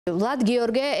ვლად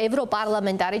გიორგე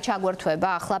ევროპარლამენტარი ჩაგვერთვება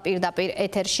ახლა პირდაპირ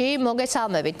ეთერში.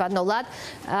 მოგესალმებით, ბატონო ვლად.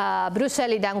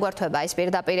 ბრიუსელიდან გვერთვება ის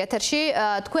პირდაპირ ეთერში.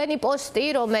 თქვენი პოსტი,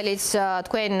 რომელიც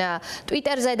თქვენ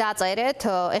ტვიტერზე დაწერეთ,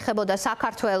 ეხებოდა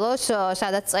საქართველოს,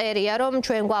 სადაც წერია, რომ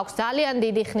ჩვენ გვაქვს ძალიან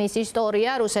დიდი ხნის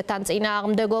ისტორია რუსეთთან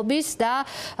წინააღმდეგობის და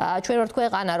ჩვენ ვართ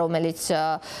ქვეყანა, რომელიც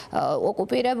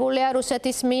ოკუპირებულია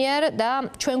რუსეთის მიერ და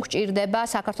ჩვენ გვჭირდება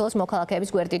საქართველოს მოქალაქეების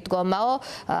გვერდით დგომაო.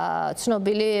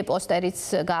 ცნობილი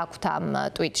პოსტერიც გაქვთ ამ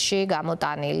ტვიტში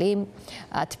გამოტანილი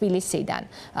თბილისიდან.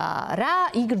 რა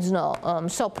იგრძნო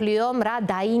მსოფლიომ, რა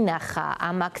დაინახა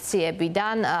ამ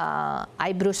აქციებიდან,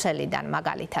 აი ბრიუსელიდან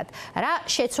მაგალითად. რა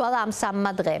შეცვალა ამ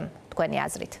სამმა დღემ თქვენი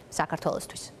აზრით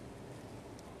საქართველოსთვის?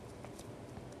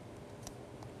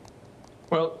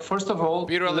 Well, first of all,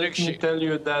 let me tell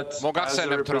you that as a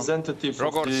representative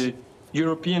of the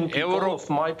European people, of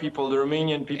my people, the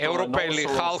Romanian people, ევროპელი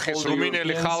ხალხის,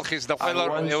 რუმინელი ხალხის და ყველა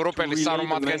ევროპელი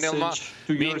წარმომადგენელმა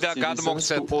მინდა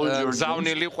გადმოგცეთ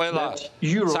გზავნილი ყველა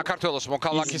საქართველოს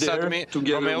მოქალაქისადმი,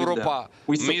 რომ ევროპა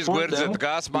მის გვერდზე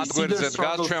დგას, მათ გვერდზე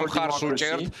დგას, ჩვენ მხარს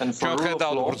უჭერთ, ჩვენ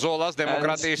ხედავთ ბრძოლას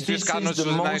დემოკრატიისთვის,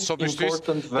 კანონისობისთვის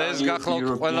და ეს გახლავთ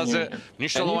ყველაზე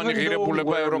მნიშვნელოვანი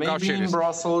ღირებულება ევროკავშირის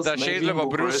და შეიძლება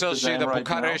ბრიუსელში და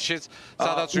ბუქარესტშიც,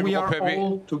 სადაც ვიმყოფები,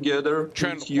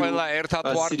 ჩვენ ყველა ერთად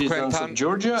ვართ თქვენთან,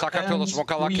 საქართველოს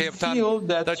მოქალაქეებთან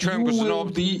და ჩვენ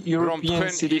გრძნობთ, რომ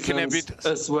თქვენ იქნებით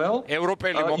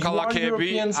ევროპელი მოქალაქეები,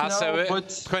 ასევე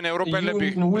თქვენ ევროპელები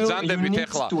ბრძანდებით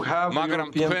ახლა, მაგრამ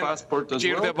თქვენ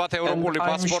გჭირდებათ ევროპული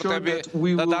პასპორტები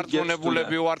და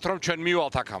დარწმუნებულები ვართ, რომ ჩვენ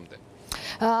მივალთ აქამდე.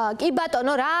 კი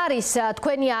ბატონო, რა არის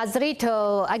თქვენი აზრით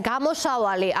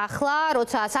გამოსავალი ახლა,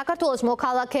 როცა საქართველოს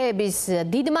მოქალაქეების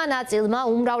დიდმა ნაწილმა,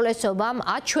 უმრავლესობამ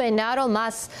აჩვენა, რომ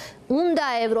მას უნდა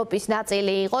ევროპის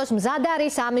ნაწილი იყოს, მზად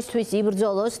არის ამისთვის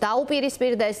იბრძოლოს,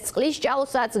 დაუპირისპირდეს წყლის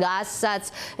ჭაულსაც, გაზსაც,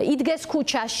 იდგეს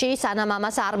ქუჩაში, სანამ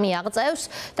ამას არ მიაღწევს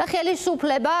და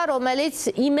ხელისუფლება,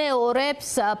 რომელიც იმეორებს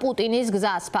პუტინის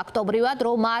გზას ფაქტობრივად,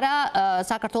 რომ არა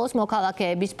საქართველოს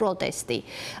მოქალაქეების პროტესტი.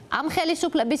 ამ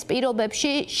ხელისუფლების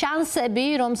პირობებში შანსები,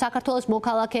 რომ საქართველოს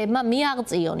მოქალაქეებმა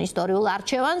მიაღწიონ ისტორიულ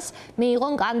არჩევანს,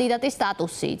 მიიღონ კანდიდატის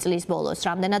სტატუსი წლის ბოლოს,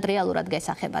 რამდენად რეალურად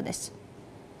გესახებათ ეს?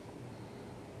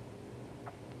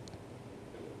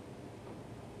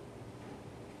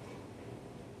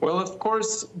 Well, of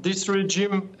course, this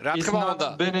regime is not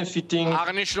benefiting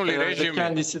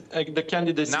the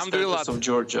candidacy status of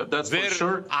Georgia. That's for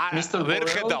sure. Mr. Borrell,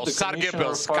 the Commissioner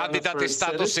of Foreign Affairs,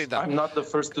 said it. I'm not the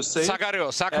first to say it. And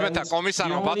the only thing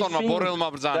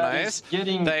that is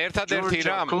getting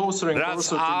Georgia closer and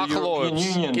closer to the European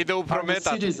Union are the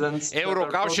citizens that are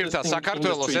protesting in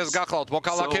the streets. So,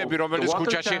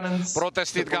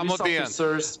 water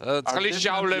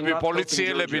cannons, the police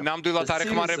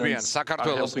officers are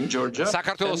helping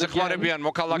საქართველოს ეხმარებიან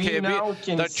მოქალაქეები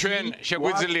და ჩვენ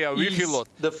შეგვიძლია ვიხილოთ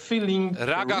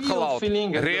რა გახლავთ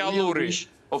რეალური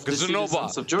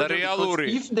გზნობა და რეალური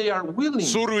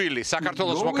სურვილი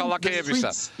საქართველოს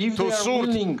მოქალაქეებისა. თუ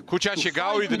სურთ ქუჩაში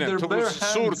გავიდნენ, თუ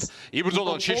სურთ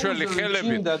იბრძოლონ შიშველი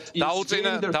ხელებით,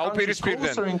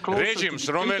 დაუპირისპირდნენ რეჟიმს,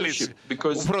 რომელიც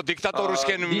უფრო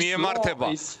დიქტატორისკენ მიემართება,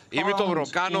 იმიტომ რომ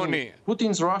კანონი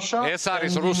ეს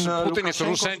არის პუტინის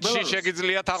რუსეთში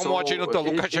შეგიძლიათ აღმოაჩინოთ და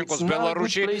ლუკაშენკოს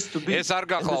ბელარუსში ეს არ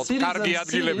გახლავთ კარგი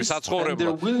ადგილები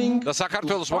საცხოვრებლად და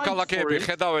საქართველოს მოქალაქეები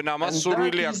ხედავენ ამას,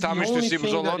 სურვილი აქვს ამისთვის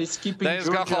იბრძოლონ და ეს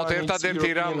გახლავთ ერთადერთი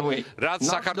რამ, რაც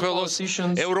საქართველოს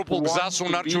ევროპულ გზას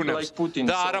უნარჩუნებს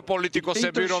და არა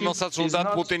პოლიტიკოსები, რომელსაც უნდათ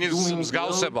პუტინის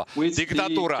მსგავსება,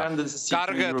 დიქტატურა,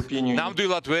 კარგად,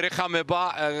 ნამდვილად ვერ ეხამება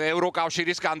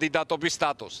ევროკავშირის კანდიდატობის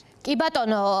სტატუსს. კი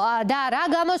ბატონო, და რა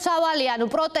გამოსავალი, ანუ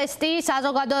პროტესტი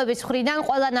საზოგადოების მხრიდან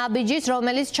ყველა ნაბიჯის,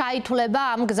 რომელიც ჩაითვლება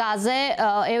ამ გზაზე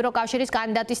ევროკავშირის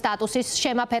კანდიდატის სტატუსის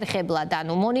შემაფერხებლად,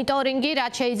 ანუ მონიტორინგი,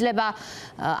 რაც შეიძლება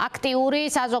აქტიური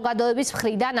საზოგადოების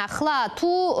მხრიდან ახლა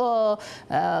თუ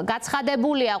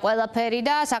გაცხადებულია ყველაფერი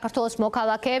და საქართველოს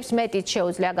მოქალაქეებს მეტიც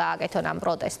შეუძლია გააკეთონ ამ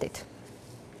პროტესტით?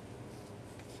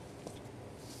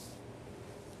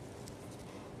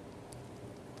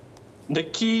 The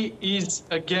key is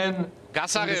again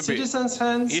გასაღები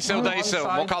ისევ და ისევ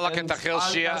მოქალაქეთა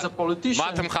ხელშია,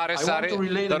 მათ მხარეს არის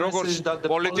და როგორც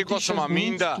პოლიტიკოსმა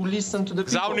მინდა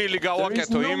გზავნილი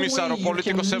გავაკეთო იმისა, რომ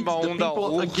პოლიტიკოსებმა უნდა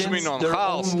უხსმინონ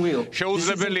ხალხს,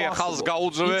 შეუძლებელია ხალხს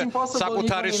გაუძღვე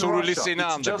საკუთარი სურვილის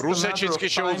წინააღმდეგ. რუსეთშიც კი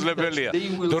შეუძლებელია.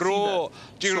 დრო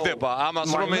ჭირდება ამას,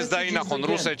 რომ ეს დაინახონ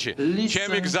რუსეთში.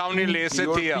 ჩემი გზავნილი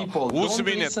ესეთია,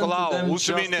 უსმინეთ კვლავ,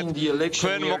 უსმინეთ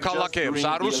თქვენ მოქალაქეებს,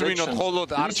 არ უსმინოთ მხოლოდ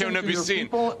არჩევნების წინ,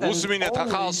 უსმინეთ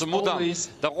ახალს მუდამ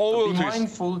და ყოველთვის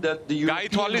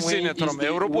გაითვალისწინეთ, რომ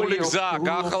ევროპული გზა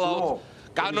გახლავთ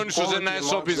კანონის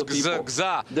უზენაესობის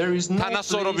გზა,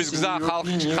 თანასწორობის გზა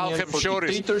ხალხებს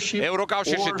შორის,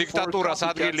 ევროკავშირში დიქტატურას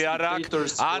ადგილი არ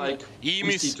აქვს, ან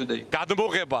იმის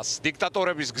გადმოღებას,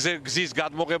 დიქტატორების გზის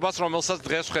გადმოღებას, რომელსაც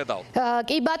დღეს ვხედავთ.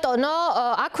 კი ბატონო,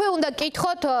 აქვე უნდა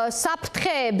გკითხოთ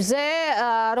საფრთხეებზე,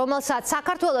 რომელსაც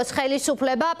საქართველოს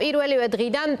ხელისუფლება პირველივე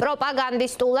დღიდან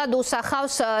პროპაგანდისტულად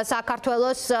უსახავს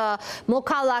საქართველოს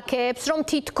მოქალაქეებს, რომ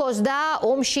თითქოს და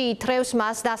ომში ითრევს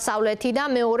მას დასავლეთი და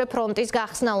მეორე ფრონტის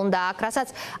გახსნა უნდა აქვს, რასაც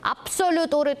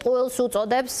აბსოლუტური ტყუილს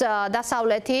უწოდებს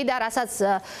დასავლეთი და რასაც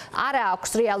არ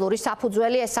აქვს რეალური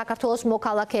საფუძველი ეს საქართველოს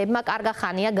მოქალაქეებმა კარგა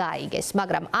ხანია გაიგეს,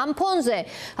 მაგრამ ამ ფონზე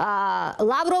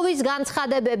ლავროვის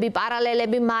განცხადებები,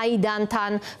 პარალელები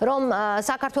მაიდანთან, რომ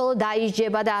საქართველო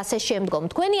დაიჯება და ასე შემდგომ.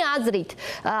 თქვენი აზრით,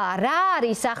 რა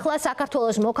არის ახლა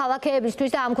საქართველოს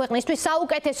მოქალაქეებისთვის და ამ ქვეყნისთვის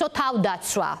საუკეთესო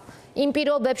თავდაცვა? იმ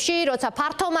პირობებში, როცა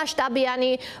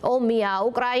ფართომასშტაბიანი ომია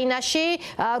უკრაინაში,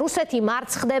 რუსეთი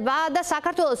მარცხდება და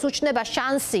საქართველოს უჩნდება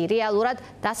შანსი რეალურად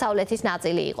დასავლეთის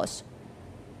ნაწილი იყოს.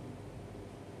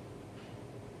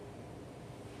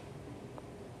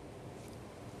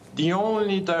 The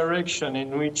only direction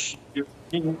in which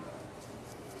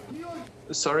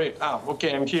okay,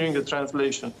 I'm hearing the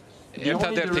translation. The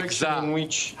only direction in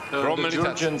which the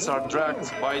Georgians are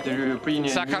dragged by the European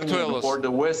Union or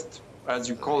the West, as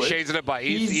you call it, is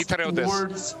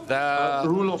towards the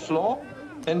rule of law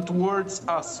and towards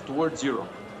us, towards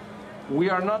Europe. We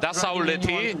are not dragging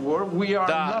anyone to war. We are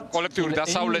not კოლექტიური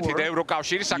დასავლეთი და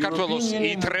ევროკავშირი საქართველოს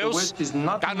ითრევს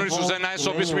კანონის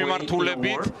უზენაესობის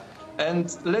მიმართულებით. And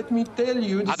let me tell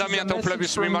you, ადამიანთა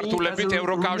უფლების მიმართულებით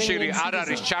ევროკავშირი არ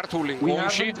არის ჩართული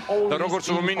ომში და როგორც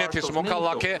რუმინეთის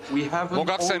მოქალაქე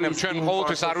მოგახსენებ ჩვენ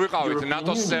ყოველთვის არ ვიყავით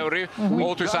ნატოს წევრი,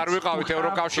 ყოველთვის არ ვიყავით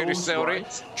ევროკავშირის წევრი,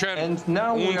 ჩვენ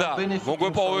უნდა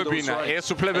მოგვეპოვებინა ეს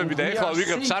უფლებები და ეხლა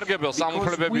ვიღებთ სარგებელს ამ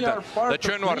უფლებებიდან და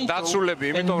ჩვენ ვარ დაცულები,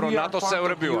 იმიტომ რომ ნატოს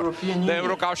წევრები ვარ და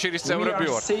ევროკავშირის წევრები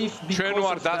ვარ. ჩვენ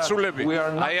ვარ დაცულები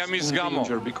აი ამის გამო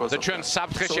და ჩვენ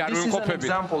საფრთხეში არ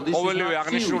ვიმყოფებით ყოველივე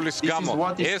აღნიშნულის გამო.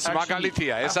 ეს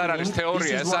მაგალითია, ეს არ არის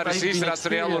თეორია, ეს არის ის, რაც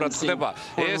რეალურად ხდება.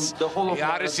 ეს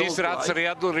არის ის, რაც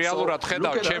რეალურად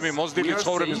ხედავ ჩემი მოზრდილი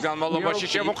ცხოვრების განმავლობაში.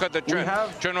 შემოხედეთ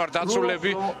ჩვენ ვარ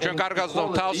დაცულები, ჩვენ კარგად ვზნობ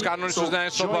თავს, კანონის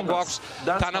უზენაესობა გვაქვს,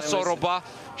 თანასწორობა.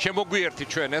 შემოგვიერთი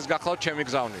ჩვენ, ეს გახლავთ ჩემი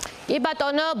გზავნით. კი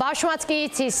ბატონო, ბავშვმაც კი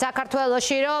იცის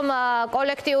საქართველოში, რომ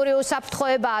კოლექტიური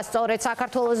უსაფრთხოებაა სწორედ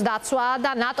საქართველოს დაცვა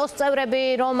და ნატოს წევრები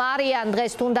რომ არიან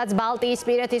დღეს თუნდაც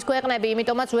ბალტიისპირეთის ქვეყნები,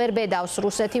 იმიტომაც ვერ ბედავს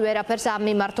რუსეთი ვერაფერს ამ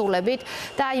მიმართულებით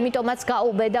და იმიტომაც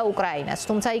გაუბედა უკრაინას.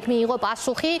 თუმცა იქ მიიღო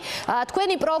პასუხი.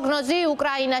 თქვენი პროგნოზი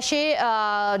უკრაინაში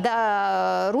და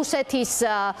რუსეთის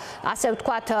ასე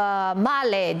ვთქვათ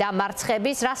მალე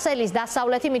დამარცხების, რასელის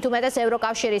დასავლეთი მით უმეტეს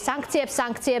ევროკავშირის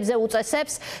სანქციებზე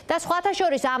უწესებს და სხვათა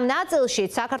შორის ამ ნაწილში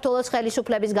საქართველოს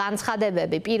ხელისუფლების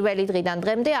განცხადებები პირველი დღიდან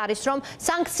დღემდე არის, რომ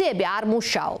სანქციები არ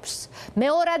მუშაობს.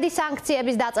 მეორადი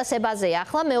სანქციების დაწესებაზეა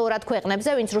ახლა მეორად ქვეყნებზე,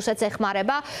 ვინც რუსეთს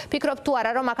ეხმარება. ფიქრობთ თუ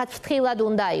არა, რომ აქაც ფრთხილად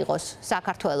უნდა იყოს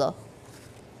საქართველო?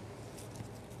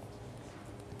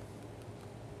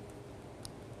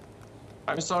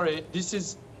 I'm sorry, this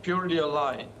is purely a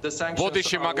lie. The sanctions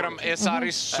ბოდიში, მაგრამ ეს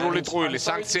არის სრული ტყუილი.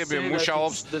 სანქციები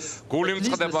მუშაობს. გული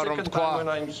მწყდება რომ თქვა,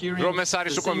 რომ ეს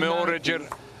არის უკვე მეორეჯერ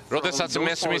როდესაც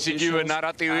მესმის იგივე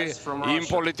ნარატივი იმ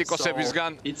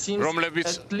პოლიტიკოსებისგან, რომლებიც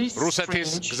რუსეთის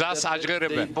გზას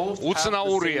აჟღერებენ.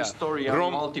 უცნაურია,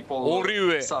 რომ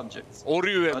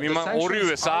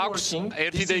ორივეს აქვს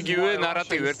ერთი და იგივე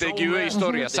ნარატივი, ერთი და იგივე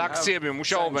ისტორია. სანქციები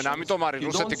მუშაობენ, ამიტომ არის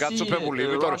რუსეთი გაწოფებული,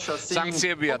 იმიტომ რომ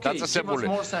სანქციებია დაწესებული.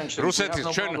 რუსეთის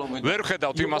ჩვენ ვერ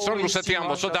ხედავთ იმას, რომ რუსეთი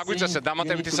ამბობს, რომ დაგვიწესეთ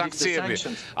დამატებითი სანქციები.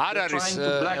 არ არის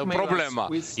პრობლემა.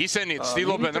 ისინი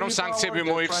ცდილობენ, რომ სანქციები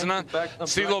მოიხსნან,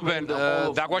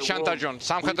 დაგვაშანტაჟონ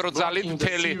სამხედრო ძალით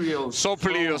მთელი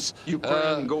სოფლიოს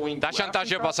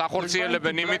დაშანტაჟებას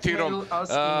ახორციელებენ იმითი, რომ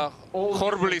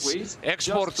ხორბლის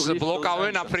ექსპორტს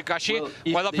ბლოკავენ აფრიკაში,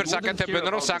 ყველაფერს აკეთებენ,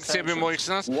 რომ სანქციები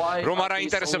მოიხსნას, რომ არ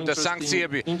აინტერესებდეს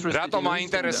სანქციები, რატომ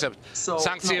აინტერესებთ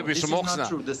სანქციების მოხსნა?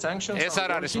 ეს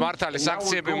არ არის მართალი,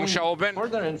 სანქციები მუშაობენ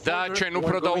და ჩვენ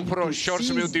უფრო და უფრო შორს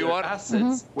მივდივარ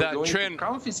და ჩვენ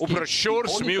უფრო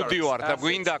შორს მივდივარ და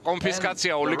გვინდა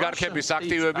კონფისკაცია ოლიგარქების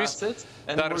აქტივების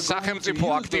და სახელმწიფო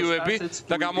აქტივები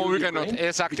და გამოვიყენოთ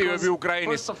ეს აქტივები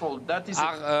უკრაინის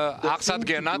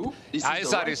აღსადგენად.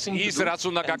 ეს არის ის, რაც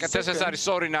უნდა გაკეთდეს, ეს არის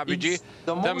სწორი ნაბიჯი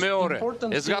და მეორე,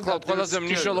 ეს გახლავთ ყველაზე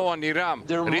მნიშვნელოვანი რამ,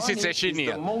 რისიც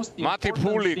ეშინიათ. მათი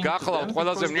ფული გახლავთ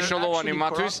ყველაზე მნიშვნელოვანი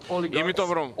მათთვის, იმიტომ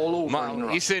რომ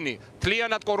ისინი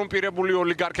მთლიანად კორუმპირებული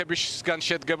ოლიგარქებისგან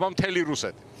შედგება მთელი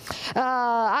რუსეთი.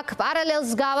 აქ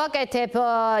პარალელს გავაკეთებ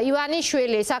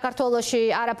ივანიშვილი საქართველოში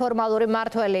არაფორმალური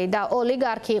მმართველი და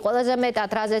ოლიგარქი ყველაზე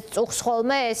მეტად რაზეც წუხს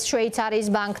ხოლმე ეს შვეიცარიის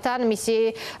ბანკთან მისი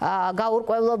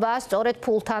გაურკვევლობა სწორედ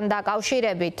ფულთან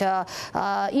დაკავშირებით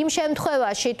იმ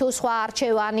შემთხვევაში თუ სხვა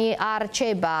არჩევანი არ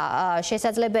რჩება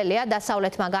შესაძლებელია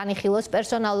დასავლეთმა განიხილოს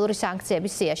პერსონალური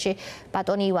სანქციების სიაში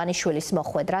ბატონი ივანიშვილის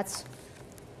მოხვედრაც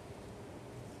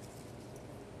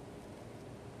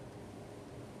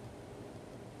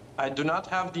I do not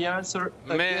have the answer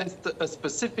against a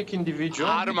specific individual.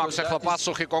 არ მაქვს ახლა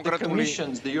პასუხი კონკრეტული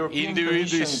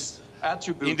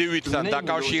ინდივიდთან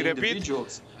დაკავშირებით.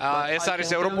 ეს არის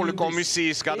ევროპული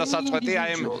კომისიის გადასაწყვეტი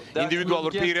აი ამ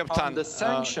ინდივიდუალურ პირებთან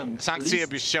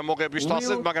სანქციების შემოღების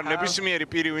თვალსაზრისით, მაგრამ ნებისმიერი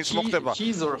პირი, ვინც მოხდება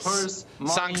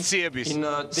სანქციების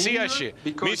სიაში,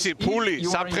 მისი ფული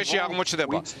საფრთხეში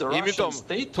აღმოჩნდება. იმიტომ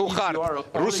თუ ხართ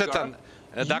რუსეთთან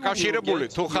დაკავშირებული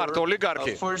თუ ხართ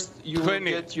ოლიგარქი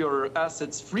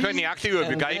თქვენი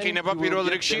აქტივები გაიყინება პირველ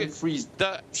რიგში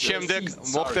და შემდეგ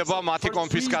მოხდება მათი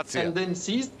კონფისკაცია.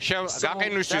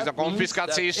 გაყინვისთვის და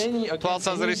კონფისკაციის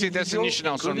თვალსაზრისით ეს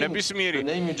ნიშნავს, რომ ნებისმიერი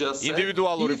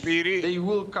ინდივიდუალური პირი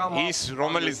ის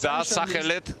რომელიც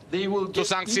დაასახელეთ თუ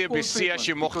სანქციების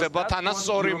სიაში მოხდება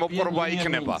თანასწორი მოპყრობა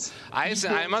იქნება. აი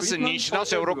ამას ნიშნავს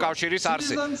ევროკავშირის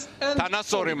არსი.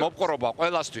 თანასწორი მოპყრობა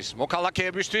ყველასთვის,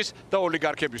 მოქალაქეებისთვის და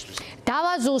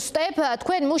დავაზუსტებ,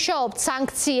 თქვენ მუშაობთ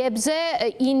სანქციებზე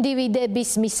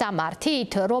ინდივიდების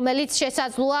მისამართით, რომელიც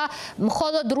შესაძლოა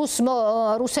მხოლოდ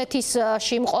რუსეთის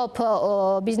შემყოფ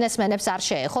ბიზნესმენებს არ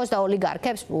შეეხოს და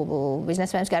ოლიგარქებს,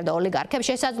 ბიზნესმენებს კი არა და ოლიგარქებს,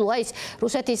 შესაძლოა ის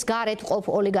რუსეთის გარეთ მყოფ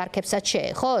ოლიგარქებსაც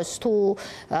შეეხოს, თუ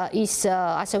ის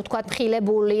ასე ვთქვათ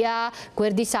მხილებულია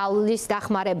გვერდის ავლის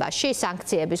დახმარებაში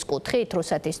სანქციების კუთხით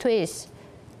რუსეთისთვის?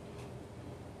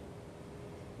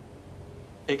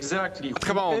 Exactly.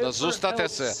 თქმა უნდა, ზუსტად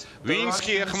ესე. ვინც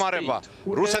კი ეხმარება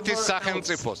რუსეთის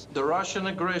სახელმწიფოს,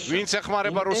 ვინც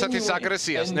ეხმარება რუსეთის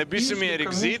აგრესიას ნებისმიერი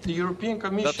გზით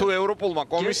და თუ ევროპულმა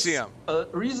კომისიამ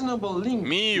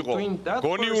მიიღო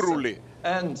გონიურული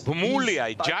ბმული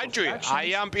აი ჯაჭვი აი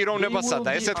ამ პიროვნებასა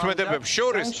და ესეთ ქმედებებს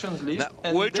შორის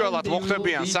უეჭველად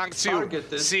მოხდებიან სანქციურ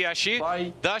სიაში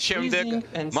და შემდეგ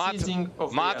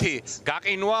მათი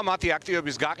გაყინვა, მათი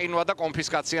აქტივების გაყინვა და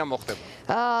კონფისკაცია მოხდება.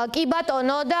 კი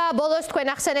ბატონო და ბოლოს თქვენ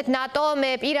ახსენეთ ნატო,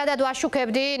 მე პირადად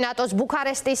ვაშუქებდი ნატოს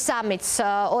ბუქარესტის სამიტს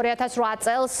 2008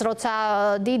 წელს, როცა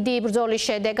დიდი ბრძოლის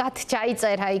შედეგად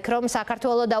ჩაიწერა იქ რომ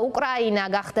საქართველო და უკრაინა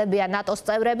გახდებიან ნატოს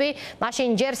წევრები,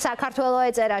 მაშინ ჯერ საქართველო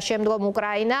ეწერა, შემდგომ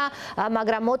უკრაინა,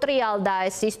 მაგრამ მოტრიალდა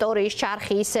ეს ისტორიის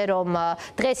ჩარხი ისე რომ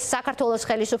დღეს საქართველოს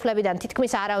ხელისუფლებიდან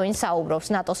თითქმის არავინ საუბრობს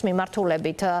ნატოს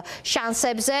მიმართულებით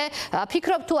შანსებზე.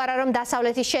 ფიქრობ თუ არა რომ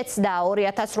დასავლეთის შეცდა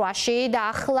 2008-ში და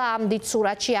ახლა ამ დიდ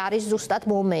სურათში არის ზუსტად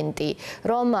მომენტი,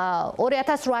 რომ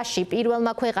 2008-ში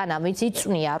პირველმა ქვეყანამ ვინც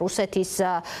იწვნია რუსეთის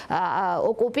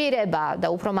ოკუპირება და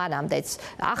უფრო მანამდეც,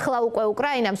 ახლა უკვე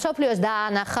უკრაინამ მსოფლიოს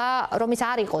დაანახა, რომ ის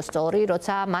არ იყო სწორი,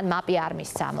 როცა მან მაპი არ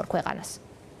მისცა ამ ორ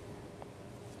ქვეყანას.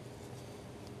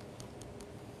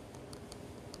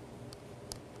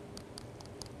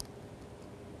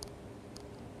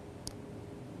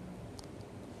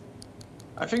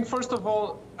 I think first of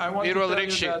all I want to tell you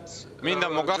that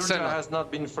Georgia has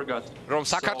not been forgotten. რომ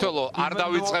საქართველო არ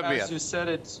დავიწყებია. As you said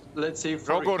it, let's say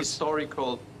for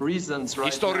historical reasons,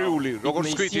 right? ისტორიული, როგორც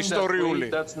ვთქვით, ისტორიული.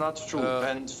 That's not true.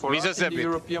 And for us in the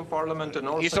European Parliament and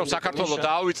also ისო საქართველო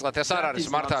დაავიწყდათ, ეს არ არის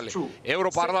მართალი.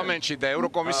 ევროპარლამენტში და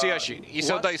ევროკომისიაში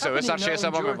ისევ და ისევ ეს არ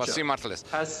შეესაბამება სიმართლეს.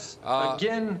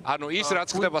 ანუ ის რაც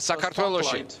ხდება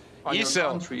საქართველოში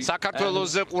ისევ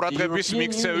საქართველოზე ყურადღების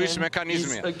მიქცევის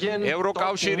მექანიზმია.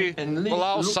 ევროკავშირი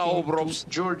კვლავ საუბრობს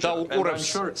და უყურებს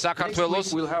საქართველოს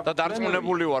და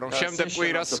დარწმუნებული ვარ, რომ შემდეგ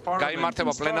კვირას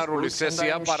გაიმართება პლენარული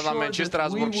სესია პარლამენტში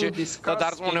სტრასბურგში და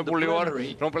დარწმუნებული ვარ,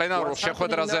 რომ პლენარულ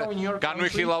შეხვედრაზე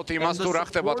განვიხილავთ იმას, თუ რა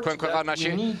ხდება თქვენ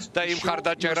ქვეყანაში და იმ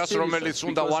ხარდაჭერას, რომელიც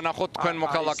უნდა ვანახოთ თქვენ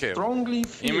მოქალაქეებს.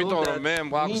 იმიტომ რომ მე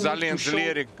მაქვს ძალიან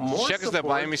ძლიერი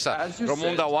შეგრძნება იმისა, რომ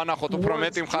უნდა ვანახოთ უფრო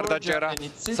მეტი მხარდაჭერა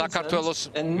საქართველოს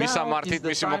მისამართით,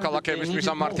 მისი მოქალაქეების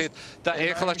მისამართით და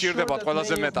ეხლა ჭირდებათ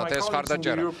ყველაზე მეტად ეს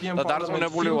ხარდაჭერა და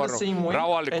დარწმუნებული ვარ, რომ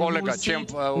მრავალი კოლეგა ჩემ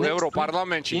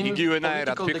ევროპარლამენტში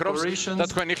იგივენაირად ფიქრობს და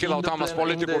თქვენ იხილავთ ამას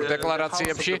პოლიტიკურ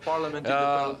დეკლარაციებში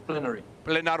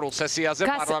პლენარულ სესიაზე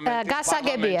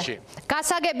პარლამენტში.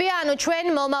 გასაგებია, ანუ ჩვენ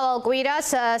მომავალ კვირას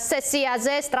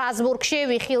სესიაზე სტრასბურგში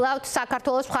ვიხილავთ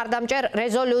საქართველოს მხარდამჭერ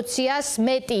რეზოლუციას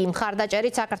მეტი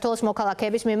მხარდაჭერით საქართველოს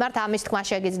მოქალაქეების მიმართ, ამის თქმა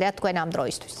შეგიძლიათ თქვენ ამ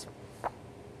დროისთვის.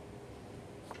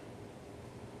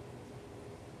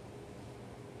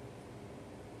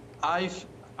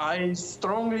 I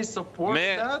strongly support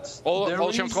that.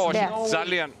 All შემთხვევაში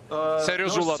ძალიან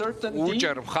სერიოზულად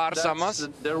უჭერ მხარს ამას.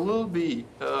 There will be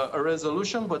a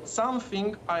resolution, but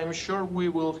something I'm sure we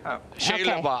will have.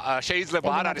 შეიძლება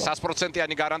არ არის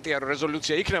 100%-იანი გარანტია რომ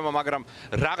რეზოლუცია იქნება, მაგრამ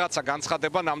რაღაცა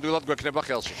განცხადება ნამდვილად გვექნება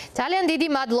ხელში. ძალიან დიდი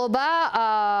მადლობა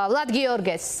ვლად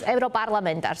გიორგეს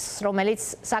ევროპარლამენტარს, რომელიც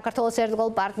საქართველოს ერთგულ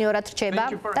პარტნიორად რჩება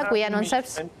და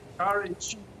გვიანონსებს.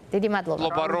 დიდი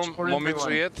მადლობა რომ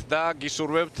მომიწვიეთ და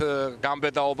გისურვებთ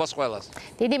გამბედაობას ყველას.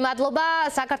 დიდი მადლობა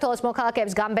საქართველოს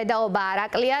მოქალაქეებს გამბედაობა არ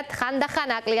აკლიათ, ხანდახან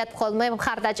აკლიათ ხოლმე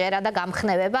მხარდაჭერა და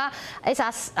გამხნევება. ეს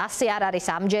ასე არ არის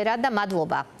ამჯერად და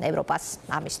მადლობა ევროპას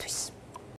ამისთვის.